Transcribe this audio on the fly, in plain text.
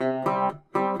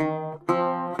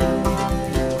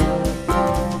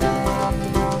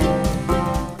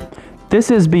This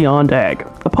is Beyond Ag,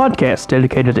 a podcast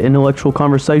dedicated to intellectual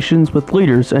conversations with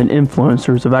leaders and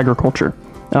influencers of agriculture.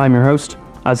 I'm your host,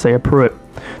 Isaiah Pruitt.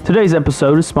 Today's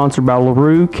episode is sponsored by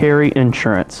LaRue Carey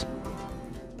Insurance.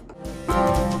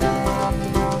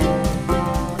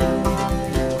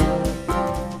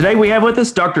 Today we have with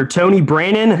us Dr. Tony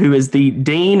Brannon, who is the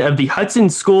Dean of the Hudson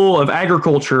School of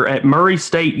Agriculture at Murray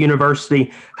State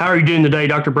University. How are you doing today,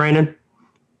 Dr. Brannon?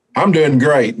 I'm doing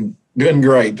great.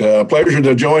 Pleasure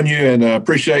to join you and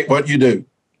appreciate what you do.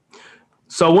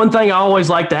 So one thing I always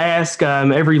like to ask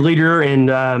every leader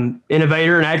and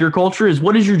innovator in agriculture is,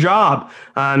 what is your job?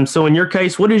 So in your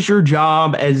case, what is your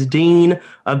job as Dean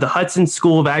of the Hudson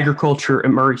School of Agriculture at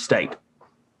Murray State?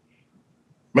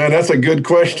 Man, that's a good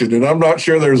question, and I'm not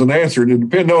sure there's an answer. It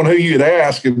depends on who you'd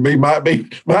ask, and might be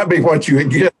what you would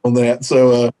get on that.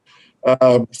 So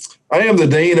I am the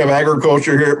Dean of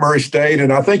Agriculture here at Murray State,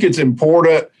 and I think it's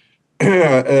important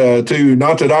to,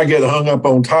 not that I get hung up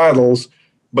on titles,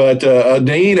 but a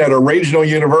dean at a regional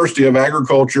university of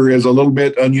agriculture is a little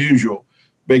bit unusual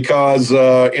because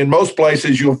in most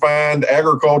places you'll find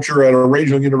agriculture at a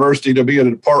regional university to be a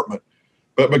department.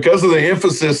 But because of the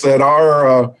emphasis that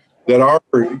our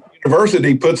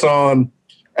university puts on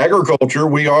agriculture,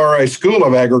 we are a school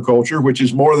of agriculture, which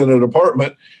is more than a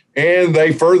department, and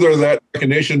they further that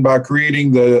recognition by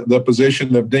creating the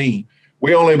position of dean.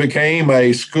 We only became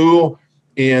a school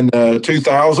in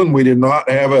 2000. We did not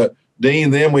have a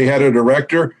dean then. We had a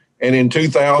director. And in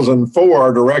 2004,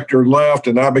 our director left,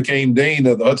 and I became dean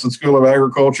of the Hudson School of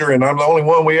Agriculture, and I'm the only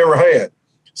one we ever had.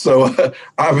 So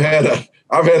I've had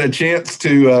a chance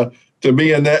to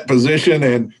be in that position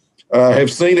and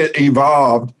have seen it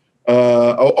evolve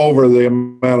over the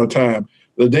amount of time.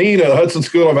 The dean of the Hudson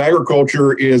School of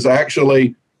Agriculture is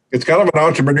actually, it's kind of an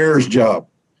entrepreneur's job.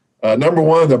 Number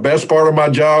one, the best part of my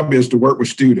job is to work with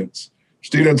students.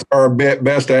 Students are our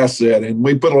best asset, and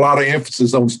we put a lot of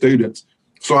emphasis on students.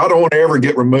 So I don't want to ever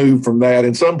get removed from that.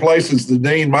 In some places, the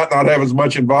dean might not have as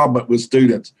much involvement with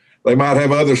students. They might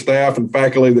have other staff and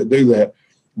faculty that do that.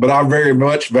 But I very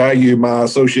much value my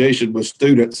association with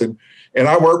students. And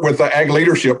I work with the Ag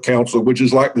Leadership Council, which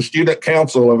is like the student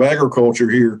council of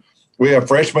agriculture here. We have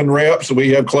freshman reps, we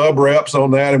have club reps on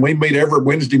that, and we meet every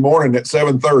Wednesday morning at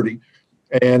 7:30.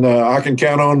 And I can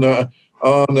count on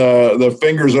the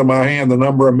fingers of my hand the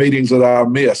number of meetings that I've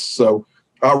missed. So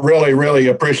I really, really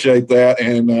appreciate that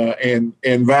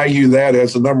and value that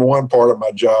as the number one part of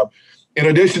my job. In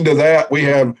addition to that, we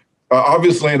have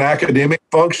obviously an academic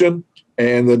function,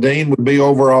 and the dean would be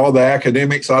over all the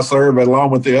academics. I serve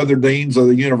along with the other deans of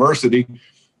the university.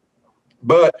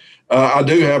 But I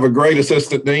do have a great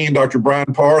assistant dean, Dr.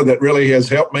 Brian Parr, that really has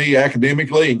helped me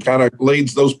academically and kind of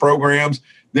leads those programs.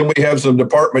 Then we have some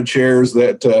department chairs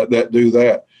that do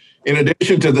that. In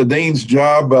addition to the dean's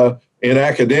job in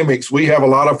academics, we have a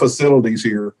lot of facilities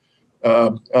here.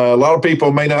 A lot of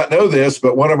people may not know this,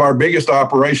 but one of our biggest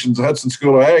operations at Hudson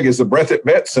School of Ag is the Breathitt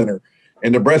Vet Center.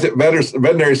 And the Breathitt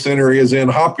Veterinary Center is in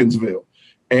Hopkinsville.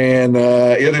 And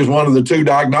it is one of the two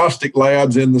diagnostic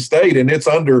labs in the state, and it's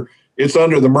under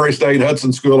the Murray State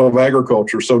Hudson School of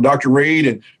Agriculture. So Dr. Reed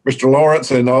and Mr.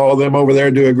 Lawrence and all of them over there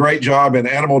do a great job in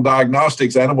animal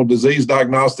diagnostics, animal disease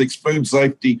diagnostics, food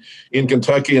safety in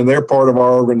Kentucky, and they're part of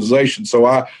our organization. So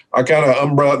I kind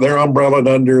of they're umbrellaed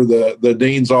under the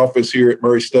dean's office here at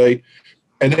Murray State.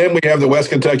 And then we have the West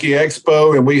Kentucky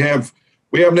Expo, and we have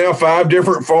now 5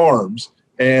 different farms,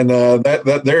 and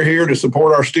that they're here to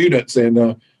support our students,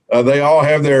 and they all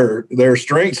have their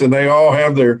strengths, and they all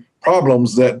have their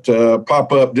problems that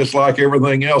pop up just like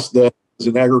everything else does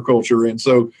in agriculture. And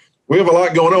so we have a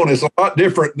lot going on. It's a lot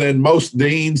different than most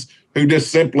deans who just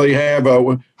simply have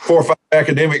 4 or 5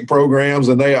 academic programs,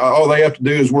 and all they have to do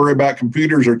is worry about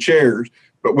computers or chairs.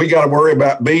 But we got to worry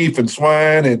about beef and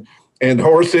swine and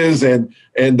horses and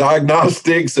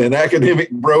diagnostics and academic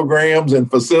programs and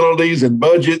facilities and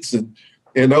budgets and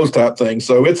those type things.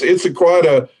 So it's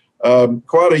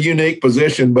quite a unique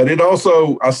position, but it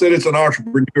also, I said, it's an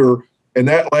entrepreneur, and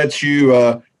that lets you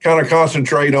kind of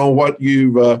concentrate on what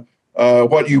you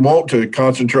want to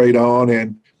concentrate on.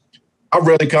 And I've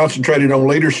really concentrated on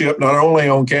leadership, not only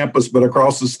on campus, but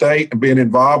across the state, and being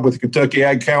involved with the Kentucky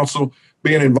Ag Council,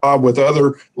 being involved with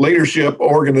other leadership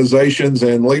organizations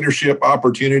and leadership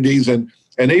opportunities, and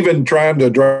even trying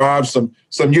to drive some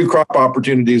new crop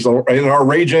opportunities in our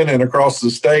region and across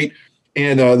the state.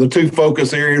 In the 2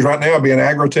 focus areas right now being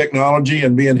agrotechnology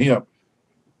and being hemp.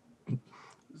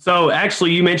 So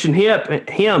actually you mentioned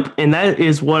hemp, and that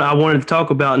is what I wanted to talk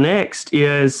about next.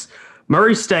 Is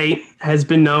Murray State has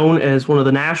been known as one of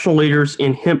the national leaders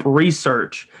in hemp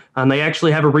research. They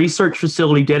actually have a research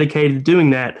facility dedicated to doing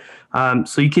that.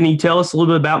 So can you tell us a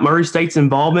little bit about Murray State's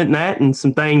involvement in that and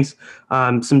some things,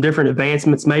 some different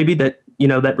advancements maybe that,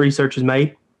 that research has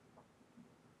made?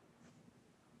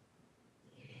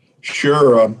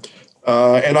 Sure.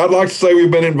 And I'd like to say we've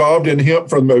been involved in hemp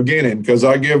from the beginning, because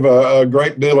I give a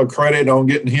great deal of credit on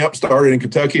getting hemp started in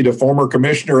Kentucky to former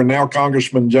Commissioner and now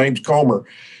Congressman James Comer.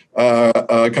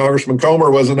 Congressman Comer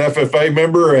was an FFA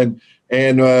member and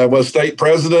was state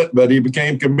president, but he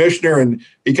became commissioner, and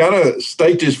he kind of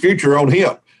staked his future on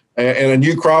hemp and a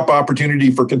new crop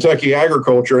opportunity for Kentucky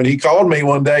agriculture. And he called me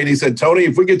one day and he said, "Tony,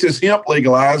 if we get this hemp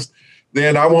legalized,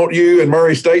 then I want you and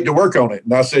Murray State to work on it."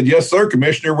 And I said, "Yes, sir,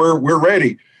 Commissioner, we're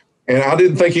ready." And I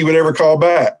didn't think he would ever call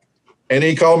back. And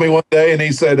he called me one day and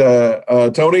he said,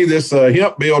 "Tony, this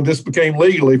hemp bill just became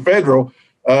legally federal.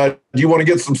 Do you want to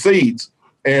get some seeds?"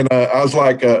 And I was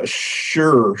like,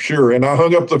 sure. And I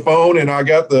hung up the phone and I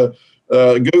got the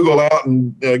Google out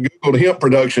and Googled hemp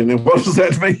production. And what does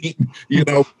that mean?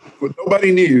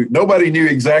 Nobody knew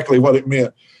exactly what it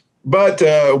meant. But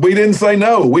we didn't say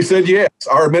no. We said yes.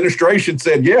 Our administration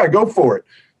said, yeah, go for it.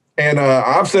 And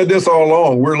I've said this all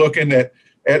along. We're looking at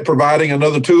providing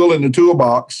another tool in the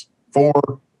toolbox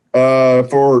for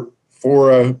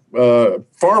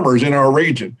farmers in our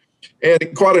region.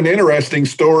 And quite an interesting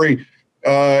story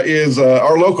is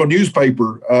our local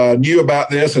newspaper knew about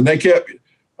this, and they kept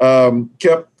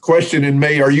questioning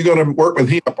me, "Are you going to work with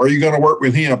hemp? Are you going to work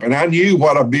with hemp?" And I knew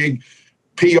what a big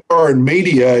PR and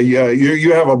media.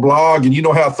 You have a blog, and you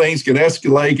know how things can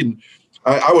escalate. And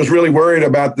I was really worried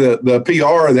about the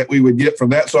PR that we would get from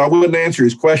that, so I wouldn't answer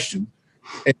his question.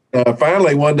 And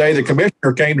finally, one day, the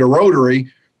commissioner came to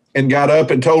Rotary and got up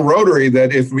and told Rotary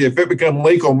that if it become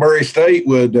legal, Murray State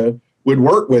would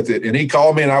work with it. And he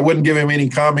called me, and I wouldn't give him any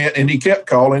comment, and he kept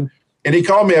calling. And he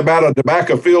called me about a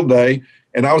tobacco field day,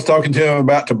 and I was talking to him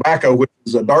about tobacco, which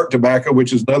is a dark tobacco,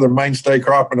 which is another mainstay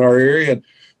crop in our area. And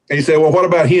he said, "Well, what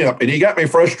about hemp?" And he got me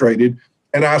frustrated.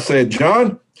 And I said,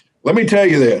 "John, let me tell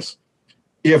you this.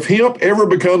 If hemp ever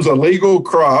becomes a legal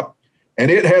crop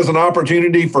and it has an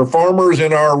opportunity for farmers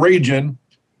in our region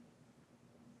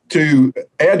to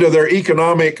add to their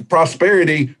economic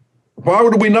prosperity, why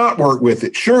would we not work with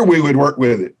it? Sure, we would work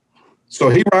with it." So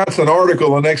he writes an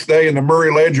article the next day in the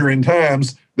Murray Ledger and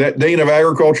Times that Dean of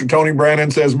Agriculture Tony Brannon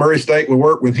says Murray State will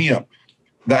work with hemp.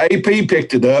 The AP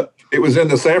picked it up. It was in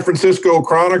the San Francisco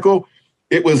Chronicle.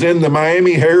 It was in the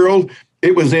Miami Herald.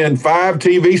 It was in 5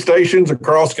 TV stations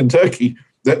across Kentucky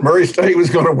that Murray State was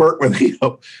going to work with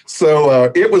hemp.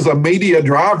 So it was a media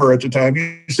driver at the time.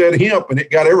 You said hemp, and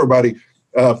it got everybody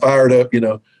fired up,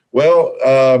 Well,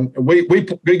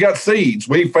 we got seeds.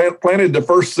 We planted the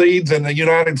first seeds in the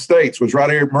United States, was right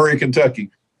here at Murray, Kentucky.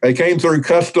 They came through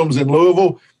customs in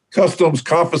Louisville. Customs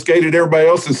confiscated everybody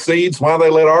else's seeds. Why they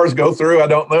let ours go through, I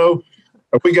don't know.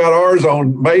 We got ours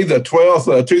on May the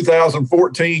 12th,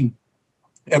 2014.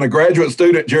 And a graduate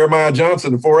student, Jeremiah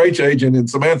Johnson, a 4-H agent, and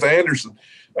Samantha Anderson,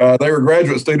 they were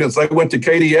graduate students. They went to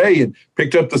KDA and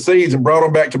picked up the seeds and brought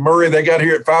them back to Murray. They got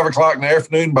here at 5 o'clock in the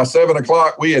afternoon. By 7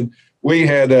 o'clock, we had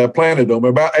planted them.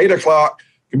 About 8 o'clock,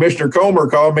 Commissioner Comer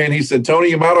called me and he said, "Tony,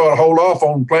 you might ought to hold off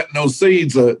on planting those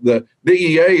seeds. The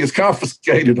DEA has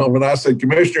confiscated them." And I said,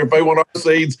 "Commissioner, if they want our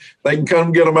seeds, they can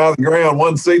come get them out of the ground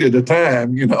one seed at a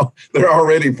time. They're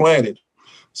already planted."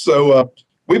 So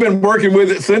we've been working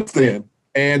with it since then.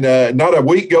 And not a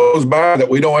week goes by that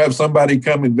we don't have somebody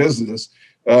come and visit us.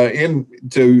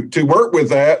 To work with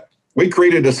that, we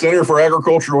created a Center for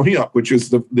Agricultural Hemp, which is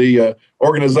the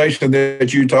organization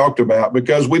that you talked about,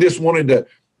 because we just wanted to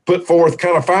put forth,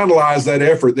 kind of finalize that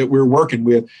effort that we're working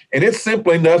with. And it's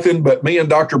simply nothing but me and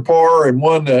Dr. Parr and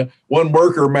one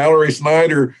worker, Mallory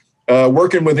Snyder,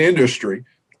 working with industry.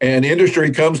 And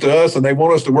industry comes to us and they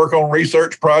want us to work on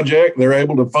research project. They're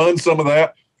able to fund some of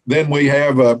that. Then we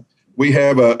have a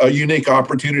unique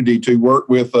opportunity to work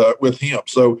with hemp.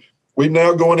 So we're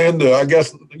now going into, I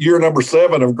guess, year number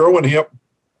 7 of growing hemp.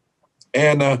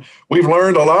 And we've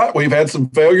learned a lot. We've had some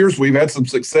failures. We've had some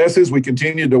successes. We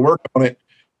continue to work on it.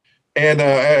 And,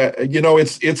 why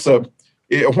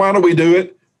do we do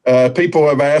it? People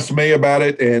have asked me about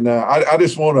it. And I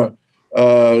just want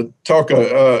to talk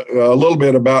a little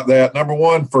bit about that. Number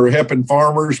one, for helping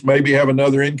farmers maybe have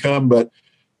another income. But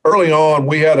early on,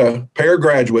 we had a pair of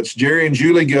graduates, Jerry and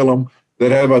Julie Gillum,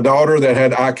 that have a daughter that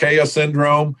had IKEA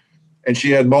syndrome. And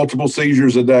she had multiple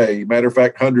seizures a day. Matter of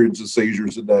fact, hundreds of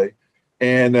seizures a day.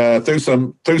 And through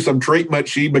some treatment,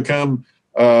 she become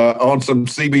on some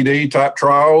CBD type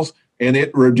trials, and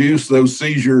it reduced those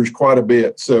seizures quite a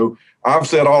bit. So I've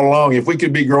said all along, if we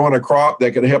could be growing a crop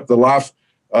that could help the life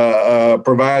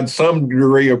provide some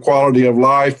degree of quality of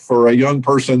life for a young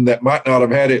person that might not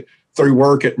have had it through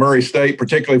work at Murray State,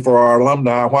 particularly for our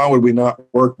alumni. Why would we not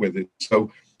work with it?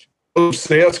 So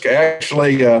Sisk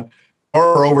actually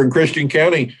over in Christian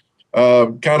County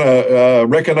kind of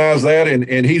recognized that,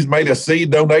 and he's made a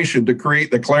seed donation to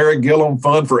create the Clara Gillum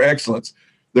Fund for Excellence.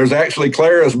 There's actually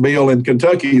Clara's bill in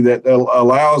Kentucky that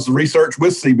allows research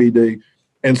with CBD.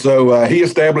 And so he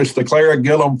established the Clara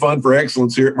Gillum Fund for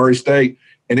Excellence here at Murray State,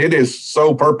 and it is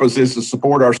sole purpose is to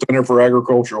support our Center for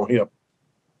Agricultural Hemp.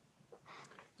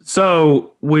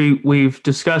 So we've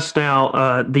discussed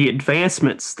now the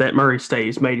advancements that Murray State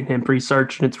has made in hemp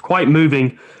research, and it's quite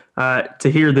moving to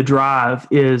hear the drive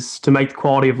is to make the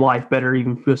quality of life better,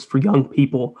 even just for young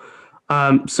people.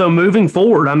 So moving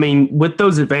forward, I mean, with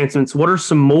those advancements, what are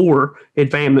some more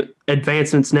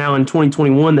advancements now in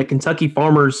 2021 that Kentucky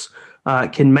farmers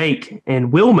can make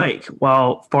and will make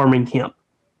while farming hemp?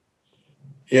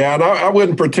 Yeah, and I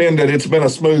wouldn't pretend that it's been a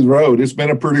smooth road. It's been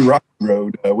a pretty rocky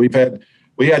road.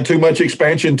 We had too much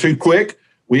expansion too quick.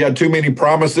 We had too many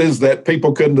promises that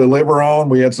people couldn't deliver on.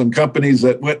 We had some companies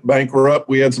that went bankrupt.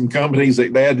 We had some companies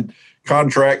that added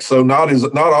contracts. So not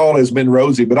all has been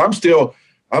rosy, but I'm still,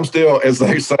 as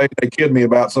they say, they kid me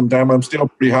about sometimes, I'm still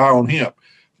pretty high on hemp.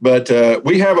 But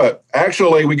we got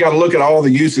to look at all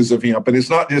the uses of hemp, and it's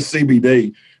not just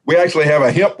CBD. We actually have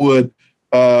a hempwood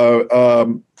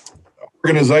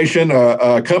organization,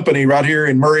 a company right here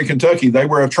in Murray, Kentucky. They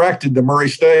were attracted to Murray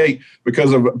State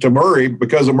because of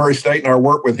Murray State and our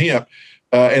work with hemp,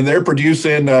 and they're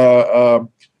producing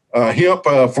hemp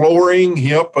flooring,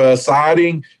 hemp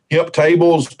siding, hemp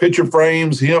tables, picture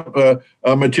frames, hemp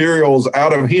materials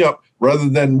out of hemp rather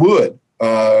than wood.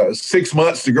 6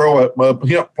 months to grow a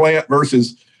hemp plant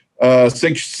versus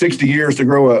 60 years to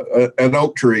grow an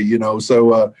oak tree.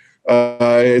 So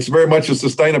it's very much a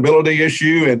sustainability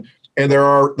issue, and there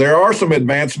are some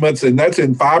advancements, and that's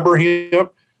in fiber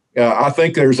hemp. I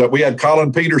think we had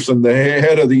Colin Peterson, the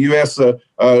head of the U.S.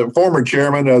 Former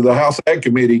chairman of the House Ag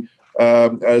Committee,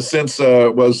 since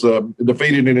was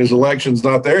defeated in his elections,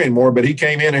 not there anymore. But he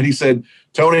came in and he said,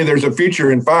 "Tony, there's a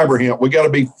future in fiber hemp. We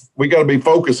got to be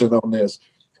focusing on this."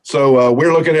 So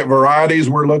we're looking at varieties,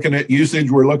 we're looking at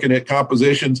usage, we're looking at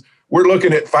compositions, we're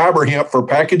looking at fiber hemp for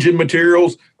packaging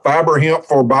materials, fiber hemp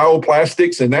for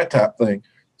bioplastics, and that type of thing.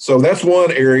 So that's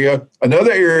one area.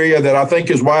 Another area that I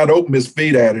think is wide open is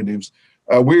feed additives.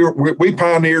 We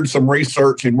pioneered some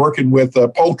research in working with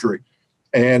poultry,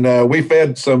 and we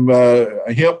fed some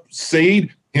hemp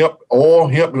seed, hemp oil,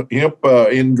 hemp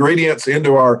ingredients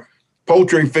into our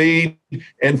poultry feed,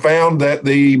 and found that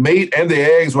the meat and the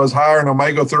eggs was higher in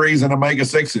omega-3s and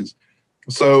omega-6s.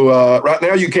 So right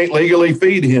now you can't legally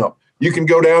feed hemp. You can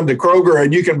go down to Kroger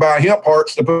and you can buy hemp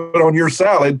hearts to put on your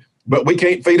salad, but we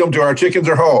can't feed them to our chickens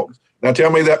or hogs. Now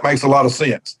tell me that makes a lot of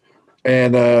sense.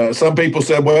 And some people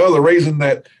said, well, the reason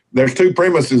that there's two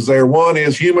premises there. One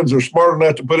is humans are smart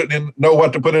enough to know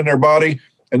what to put in their body.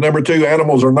 And number two,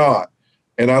 animals are not.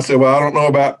 And I said, well, I don't know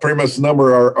about premise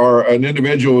number or an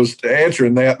individual was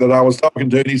answering that I was talking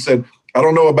to. And he said, I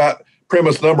don't know about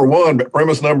premise number one, but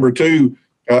premise number two,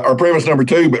 but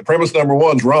premise number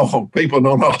one's wrong. People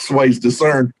don't always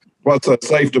discern what's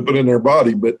safe to put in their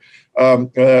body. But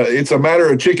it's a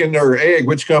matter of chicken or egg,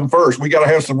 which come first. We got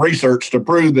to have some research to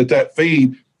prove that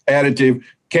feed additive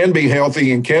can be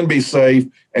healthy and can be safe.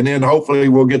 And then hopefully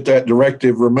we'll get that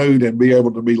directive removed and be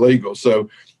able to be legal. So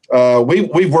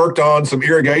we've worked on some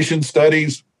irrigation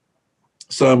studies,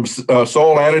 some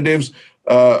soil additives.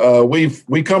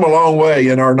 We've come a long way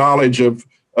in our knowledge of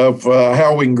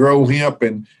how we can grow hemp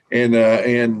and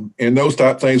those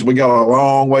type of things. We got a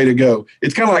long way to go.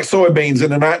 It's kind of like soybeans in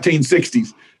the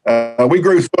 1960s. We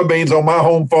grew soybeans on my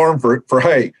home farm for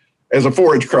hay as a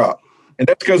forage crop. And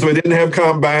that's because we didn't have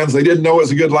combines. They didn't know it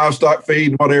was a good livestock feed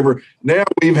and whatever. Now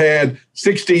we've had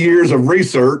 60 years of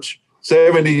research,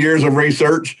 70 years of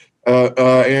research,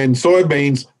 and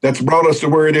soybeans that's brought us to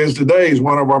where it is today is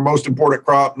one of our most important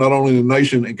crops, not only in the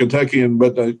nation in Kentucky,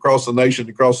 but across the nation,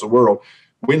 across the world.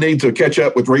 We need to catch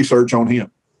up with research on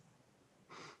hemp.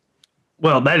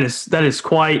 Well, that is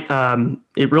quite,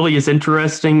 it really is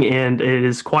interesting, and it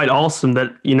is quite awesome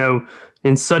that,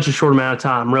 in such a short amount of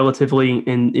time, relatively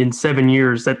in 7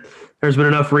 years, that there's been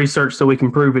enough research so we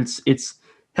can prove it's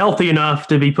healthy enough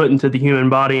to be put into the human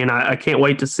body. And I can't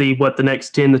wait to see what the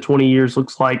next 10 to 20 years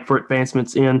looks like for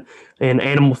advancements in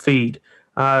animal feed.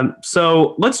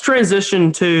 So let's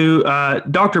transition to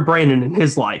Dr. Brandon and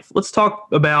his life. Let's talk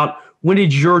about, when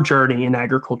did your journey in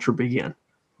agriculture begin?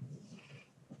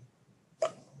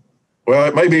 Well,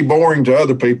 it may be boring to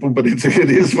other people, but it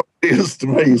is what it is to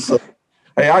me. So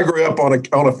Hey, I grew up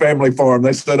on a family farm.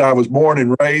 They said I was born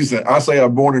and raised. And I say I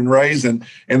was born and raised, and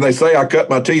they say I cut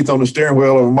my teeth on the steering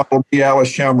wheel of a Model B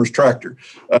Alice Chalmers tractor.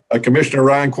 Commissioner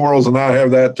Ryan Quarles and I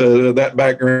have that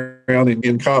background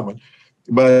in common.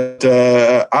 But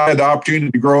I had the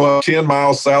opportunity to grow up 10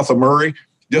 miles south of Murray,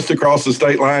 just across the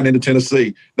state line into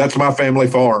Tennessee. That's my family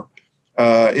farm.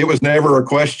 It was never a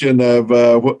question of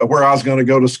where I was going to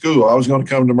go to school. I was going to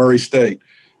come to Murray State.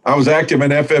 I was active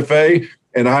in FFA,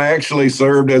 and I actually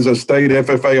served as a state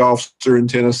FFA officer in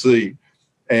Tennessee.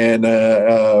 And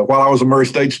while I was a Murray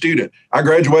State student, I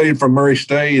graduated from Murray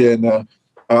State, and I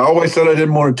always said I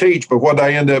didn't want to teach, but what did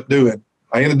I end up doing?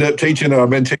 I ended up teaching, and I've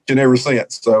been teaching ever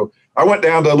since. So I went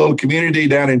down to a little community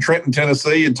down in Trenton,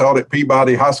 Tennessee, and taught at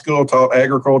Peabody High School, taught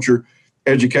agriculture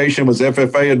education, was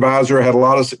FFA advisor, had a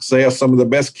lot of success, some of the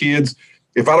best kids.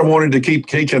 If I'd have wanted to keep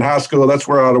teaching high school, that's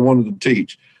where I'd have wanted to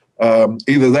teach.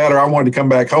 Either that or I wanted to come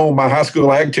back home. My high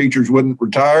school ag teachers wouldn't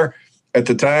retire at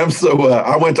the time. So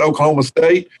I went to Oklahoma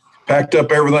State, packed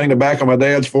up everything in the back of my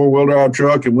dad's four-wheel drive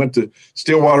truck and went to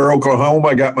Stillwater, Oklahoma.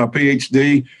 I got my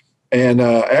PhD. And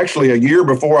actually a year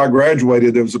before I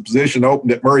graduated, there was a position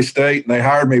opened at Murray State, and they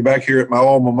hired me back here at my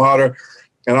alma mater.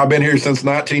 And I've been here since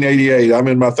 1988. I'm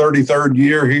in my 33rd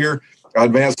year here. I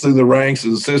advanced through the ranks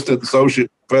as assistant,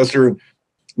 associate professor, and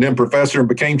then professor, and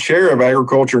became chair of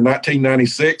agriculture in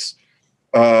 1996,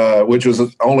 which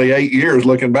was only 8 years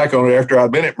looking back on it after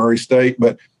I'd been at Murray State.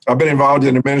 But I've been involved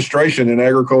in administration in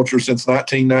agriculture since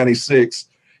 1996.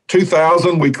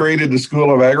 2000, we created the School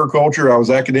of Agriculture. I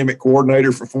was academic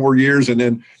coordinator for 4 years, and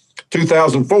then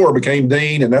 2004 became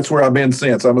dean, and that's where I've been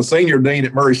since. I'm a senior dean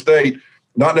at Murray State,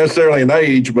 not necessarily in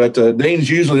age, but deans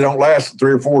usually don't last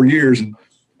 3 or 4 years. And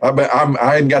I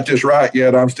hadn't got this right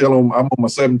yet. I'm on my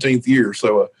 17th year.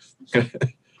 So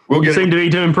we'll get. Seem to be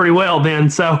doing pretty well then.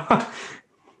 So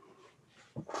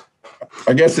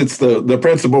I guess it's the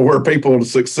principle where people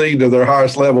succeed to their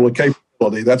highest level of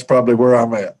capability. That's probably where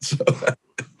I'm at.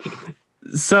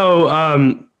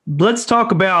 So let's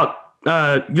talk about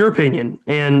your opinion,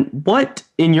 and what,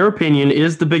 in your opinion,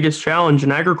 is the biggest challenge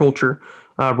in agriculture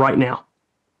right now?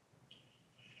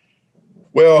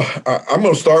 Well, I'm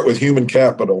going to start with human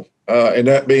capital, and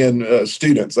that being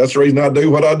students. That's the reason I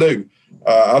do what I do.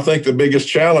 I think the biggest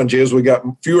challenge is we got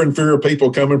fewer and fewer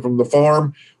people coming from the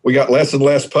farm. We got less and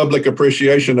less public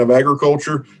appreciation of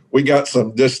agriculture. We got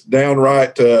some just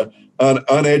downright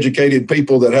uneducated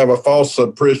people that have a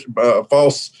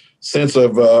false sense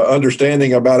of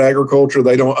understanding about agriculture.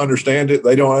 They don't understand it.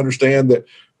 They don't understand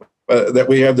that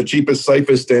we have the cheapest,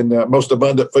 safest, and most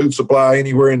abundant food supply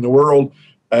anywhere in the world.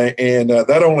 And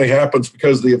that only happens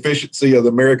because of the efficiency of the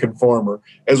American farmer.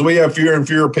 As we have fewer and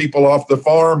fewer people off the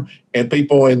farm and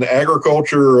people in the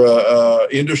agriculture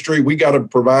industry, we got to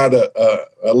provide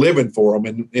a living for them.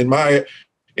 And in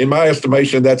my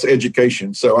estimation, that's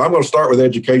education. So I'm going to start with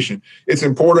education. It's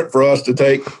important for us to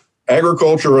take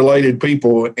agriculture-related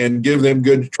people and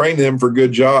train them for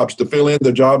good jobs to fill in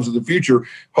the jobs of the future.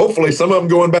 Hopefully, some of them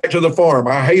going back to the farm.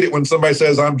 I hate it when somebody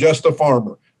says, I'm just a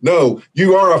farmer. No,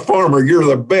 you are a farmer. You're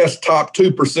the best top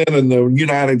 2% in the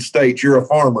United States. You're a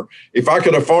farmer. If I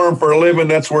could have farmed for a living,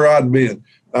 that's where I'd been.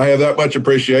 I have that much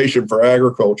appreciation for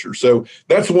agriculture. So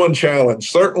that's one challenge.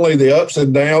 Certainly the ups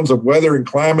and downs of weather and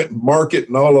climate and market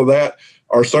and all of that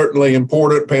are certainly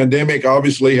important. Pandemic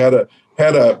obviously had a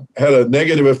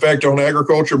negative effect on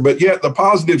agriculture, but yet the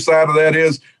positive side of that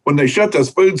is when they shut this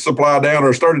food supply down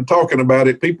or started talking about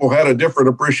it, people had a different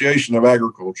appreciation of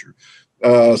agriculture.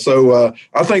 So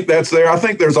I think that's there. I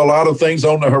think there's a lot of things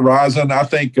on the horizon. I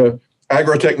think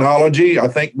agritechnology, I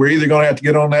think we're either going to have to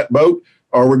get on that boat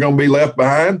or we're going to be left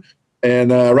behind.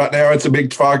 And right now it's a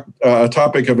big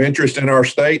topic of interest in our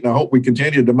state. And I hope we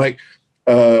continue to make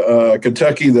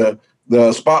Kentucky the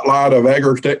spotlight of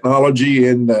agritechnology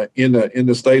in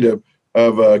the state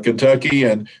of Kentucky.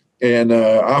 And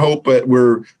I hope that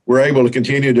we're able to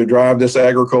continue to drive this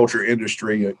agriculture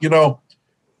industry.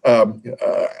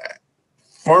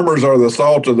 Farmers are the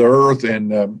salt of the earth,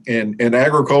 and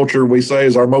agriculture, we say,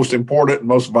 is our most important and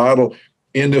most vital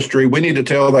industry. We need to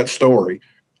tell that story.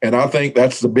 And I think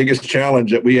that's the biggest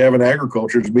challenge that we have in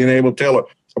agriculture is being able to tell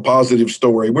a positive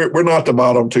story. We're not the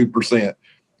bottom 2%.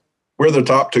 We're the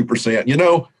top 2%.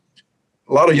 A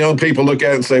lot of young people look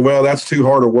at it and say, well, that's too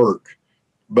hard to work.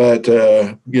 But,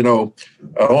 we want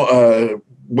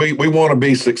to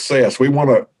be success. We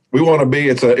want to be,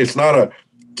 it's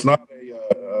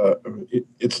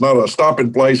not a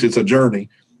stopping place. It's a journey,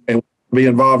 and be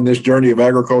involved in this journey of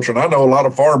agriculture. And I know a lot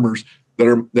of farmers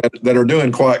that are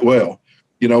doing quite well.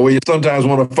 We sometimes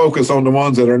want to focus on the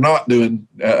ones that are not doing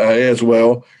as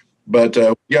well. But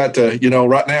we got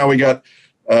right now we got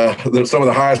some of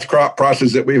the highest crop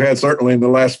prices that we've had certainly in the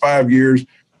last 5 years.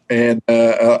 And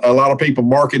a lot of people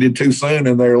marketed too soon,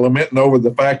 and they're lamenting over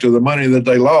the fact of the money that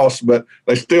they lost, but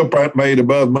they still made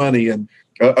above money and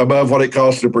above what it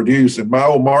costs to produce. And my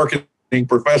old marketing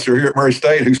professor here at Murray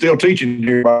State, who's still teaching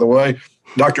here, by the way,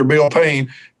 Dr. Bill Payne,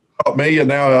 taught me, and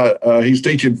now he's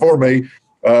teaching for me.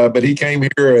 But he came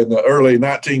here in the early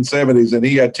 1970s, and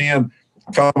he had 10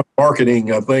 common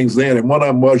marketing things then. And one of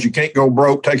them was you can't go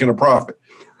broke taking a profit.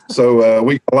 So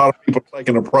we got a lot of people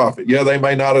taking a profit. Yeah, they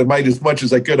may not have made as much as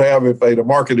they could have if they'd have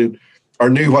marketed or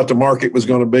knew what the market was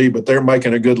going to be, but they're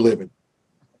making a good living.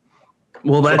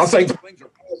 Well, I think things are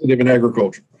positive in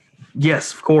agriculture.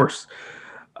 Yes, of course.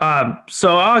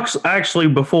 So actually,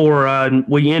 before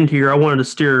we end here, I wanted to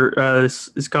steer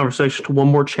this conversation to one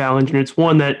more challenge, and it's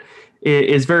one that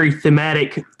is very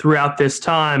thematic throughout this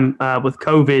time with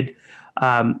COVID.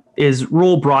 Is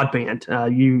rural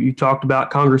broadband. You talked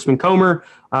about Congressman Comer,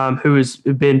 who has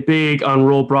been big on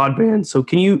rural broadband. So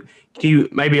can you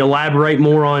maybe elaborate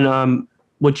more on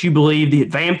what you believe the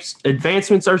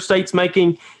advancements our state's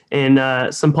making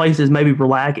and some places maybe we're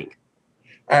lagging?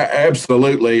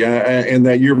 Absolutely, and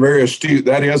that you're very astute.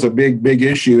 That is a big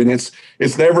issue, and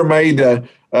it's never made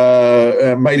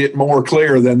it more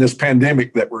clear than this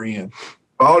pandemic that we're in.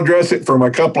 I'll address it from a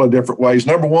couple of different ways.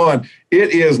 Number one, it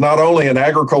is not only an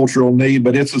agricultural need,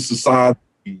 but it's a society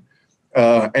need.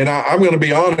 And I'm going to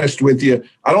be honest with you.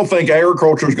 I don't think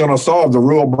agriculture is going to solve the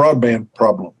rural broadband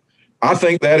problem. I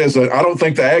think I don't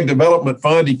think the Ag Development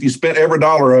Fund, if you spent every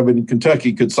dollar of it in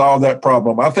Kentucky, could solve that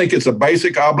problem. I think it's a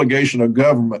basic obligation of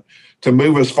government to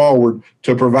move us forward,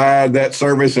 to provide that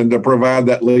service and to provide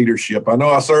that leadership. I know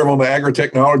I serve on the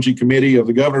Agri-Technology Committee of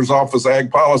the Governor's Office of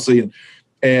Ag Policy,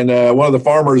 and one of the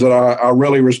farmers that I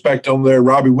really respect on there,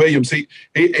 Robbie Williams, he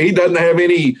doesn't have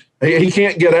he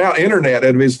can't get out internet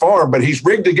out of his farm, but he's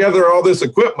rigged together all this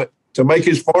equipment to make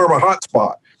his farm a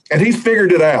hotspot. And he's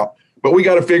figured it out, but we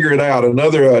got to figure it out.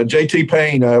 Another J.T.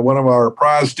 Payne, one of our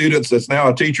prize students that's now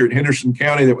a teacher at Henderson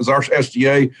County that was our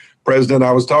SGA president,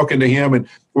 I was talking to him, and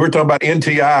we were talking about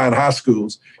NTI in high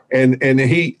schools. And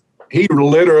he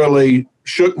literally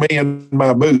shook me in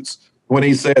my boots when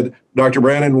he said, Dr.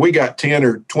 Brandon, we got 10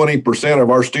 or 20% of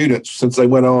our students since they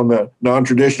went on the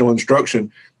non-traditional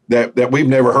instruction that we've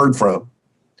never heard from.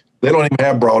 They don't even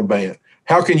have broadband.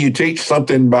 How can you teach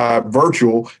something by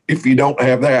virtual if you don't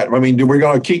have that? I mean, we're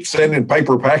going to keep sending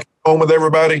paper packets home with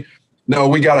everybody? No,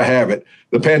 we got to have it.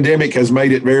 The pandemic has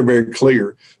made it very, very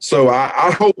clear. So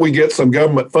I hope we get some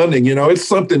government funding. You know, it's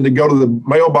something to go to the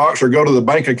mailbox or go to the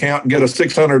bank account and get a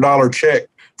 $600 check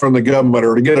from the government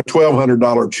or to get a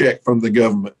 $1,200 check from the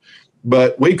government.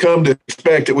 But we come to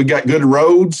expect that we got good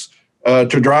roads to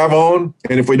drive on.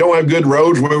 And if we don't have good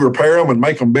roads, we repair them and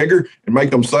make them bigger and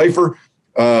make them safer.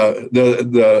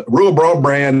 The rural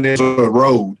broadband is a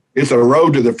road. It's a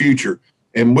road to the future.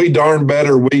 And we darn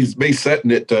better we be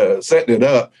setting it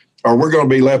up, or we're going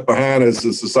to be left behind as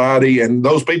a society. And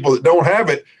those people that don't have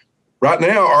it right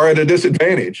now are at a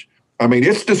disadvantage. I mean,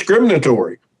 it's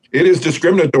discriminatory. It is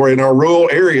discriminatory in our rural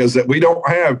areas that we don't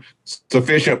have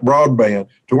sufficient broadband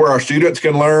to where our students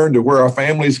can learn, to where our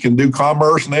families can do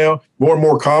commerce now. More and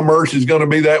more commerce is going to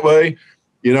be that way.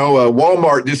 You know,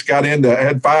 Walmart just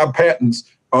had 5 patents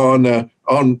on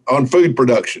food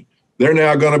production. They're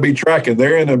now going to be tracking.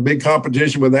 They're in a big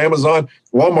competition with Amazon.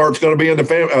 Walmart's going to be in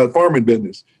the farming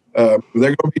business. They're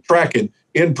going to be tracking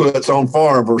inputs on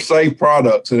farm for safe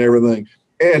products and everything.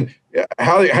 And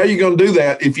how are you going to do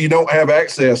that if you don't have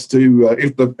access to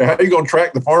how are you going to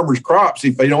track the farmers' crops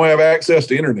if they don't have access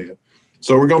to internet?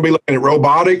 So we're going to be looking at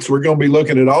robotics. We're going to be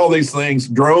looking at all these things,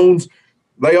 drones.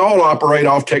 They all operate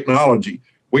off technology.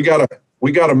 We got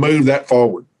to move that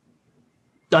forward.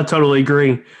 I totally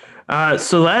agree.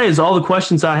 So that is all the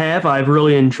questions I have. I've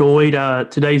really enjoyed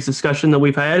today's discussion that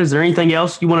we've had. Is there anything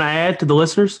else you want to add to the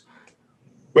listeners?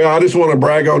 Well, I just want to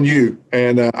brag on you.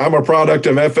 And I'm a product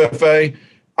of FFA.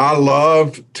 I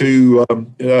love to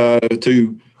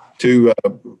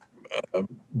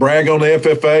brag on the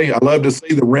FFA. I love to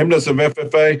see the remnants of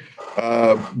FFA.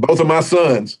 Both of my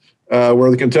sons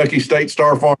were the Kentucky State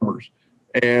Star Farmers,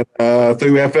 and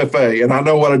through FFA, and I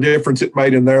know what a difference it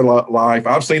made in their life.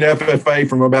 I've seen FFA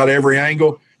from about every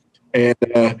angle,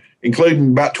 and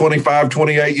including about 25,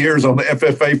 28 years on the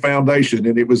FFA Foundation,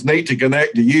 and it was neat to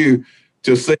connect to you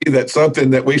to see that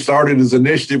something that we started as an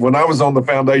initiative when I was on the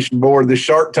foundation board, this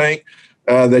Shark Tank,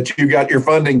 that you got your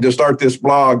funding to start this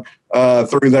blog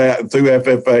through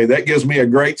FFA. That gives me a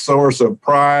great source of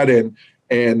pride and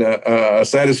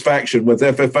satisfaction with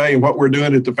FFA and what we're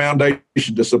doing at the foundation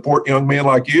to support young men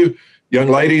like you, young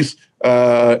ladies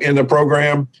in the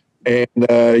program. And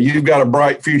you've got a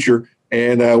bright future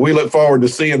And we look forward to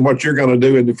seeing what you're going to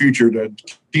do in the future to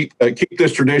keep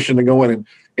this tradition going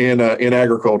in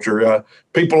agriculture.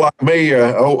 People like me,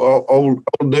 old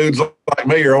dudes like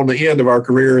me, are on the end of our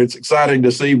career. It's exciting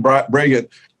to see brilliant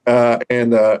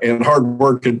and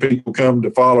hardworking people come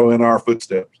to follow in our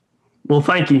footsteps. Well,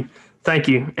 thank you.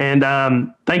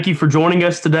 And thank you for joining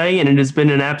us today. And it has been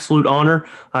an absolute honor.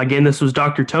 Again, this was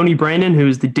Dr. Tony Brandon, who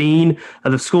is the Dean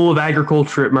of the School of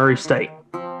Agriculture at Murray State.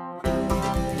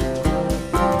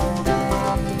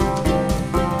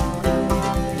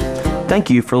 Thank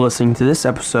you for listening to this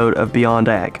episode of Beyond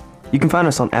Ag. You can find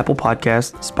us on Apple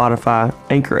Podcasts, Spotify,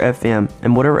 Anchor FM,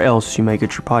 and whatever else you may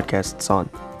get your podcasts on.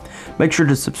 Make sure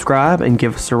to subscribe and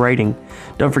give us a rating.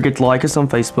 Don't forget to like us on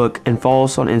Facebook and follow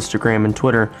us on Instagram and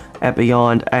Twitter at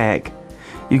Beyond Ag.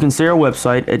 You can see our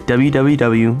website at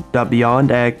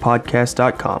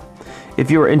www.beyondagpodcast.com.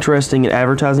 If you are interested in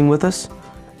advertising with us,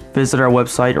 visit our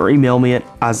website or email me at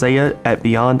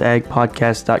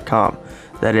isaiah@beyondagpodcast.com.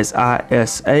 That is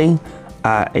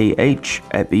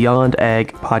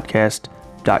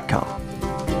ISAIAH@beyondagpodcast.com.